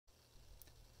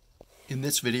In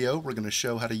this video, we're going to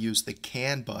show how to use the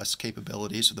CAN bus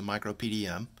capabilities of the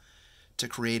MicroPDM to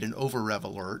create an over-rev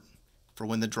alert for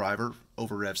when the driver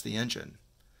over-revs the engine.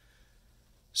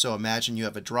 So imagine you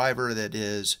have a driver that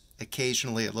is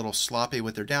occasionally a little sloppy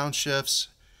with their downshifts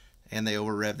and they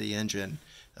over-rev the engine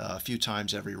a few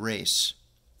times every race.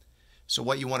 So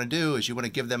what you want to do is you want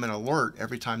to give them an alert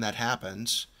every time that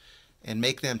happens and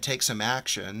make them take some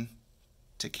action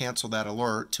to cancel that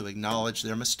alert, to acknowledge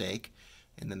their mistake,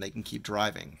 and then they can keep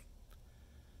driving.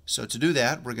 So to do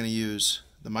that, we're going to use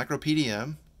the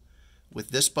MicroPDM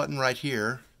with this button right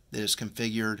here that is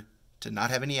configured to not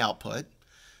have any output,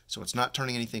 so it's not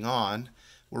turning anything on.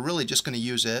 We're really just going to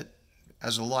use it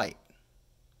as a light.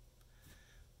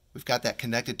 We've got that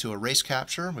connected to a Race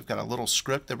Capture. We've got a little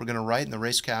script that we're going to write in the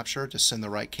Race Capture to send the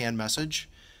right CAN message,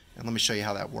 and let me show you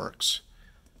how that works.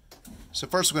 So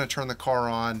first we're going to turn the car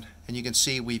on, and you can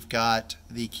see we've got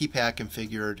the keypad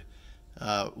configured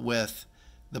with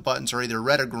the buttons are either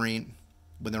red or green.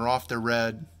 When they're off, they're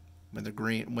red. When they're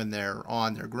green, when they're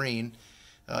on, they're green.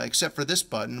 Except for this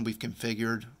button, we've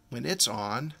configured when it's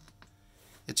on,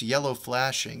 it's yellow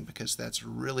flashing because that's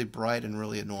really bright and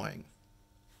really annoying.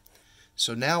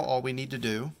 So now all we need to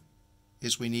do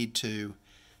is we need to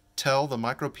tell the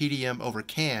MicroPDM over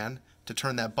CAN to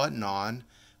turn that button on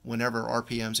whenever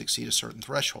RPMs exceed a certain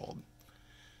threshold.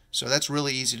 So that's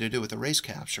really easy to do with a Race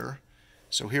Capture.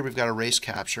 So here we've got a Race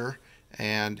Capture,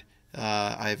 and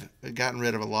I've gotten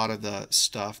rid of a lot of the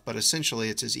stuff, but essentially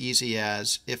it's as easy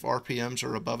as if RPMs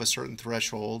are above a certain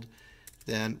threshold,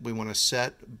 then we want to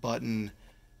set button,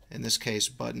 in this case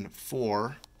button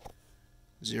 4,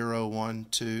 0, 1,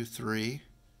 2, 3,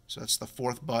 so that's the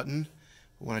fourth button.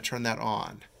 We want to turn that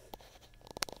on.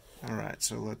 Alright,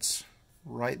 so let's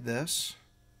write this,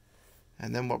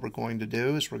 and then what we're going to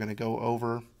do is we're going to go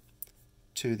over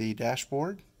to the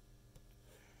dashboard,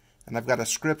 and I've got a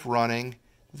script running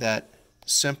that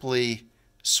simply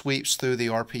sweeps through the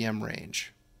RPM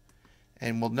range.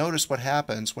 And we'll notice what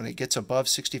happens when it gets above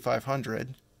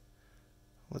 6,500.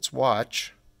 Let's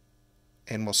watch,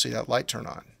 and we'll see that light turn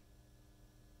on.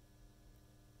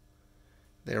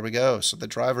 There we go. So the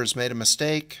driver's made a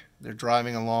mistake. They're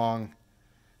driving along.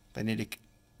 They need to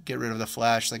get rid of the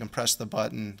flash. They can press the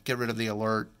button, get rid of the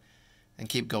alert, and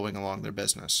keep going along their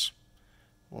business.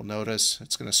 We'll notice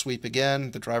it's going to sweep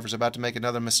again. The driver's about to make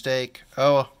another mistake.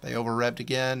 Oh, they over-revved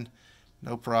again.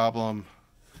 No problem.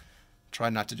 Try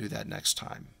not to do that next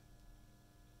time.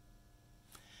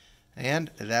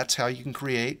 And that's how you can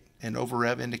create an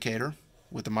over-rev indicator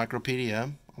with the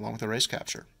MicroPDM along with the Race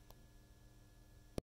Capture.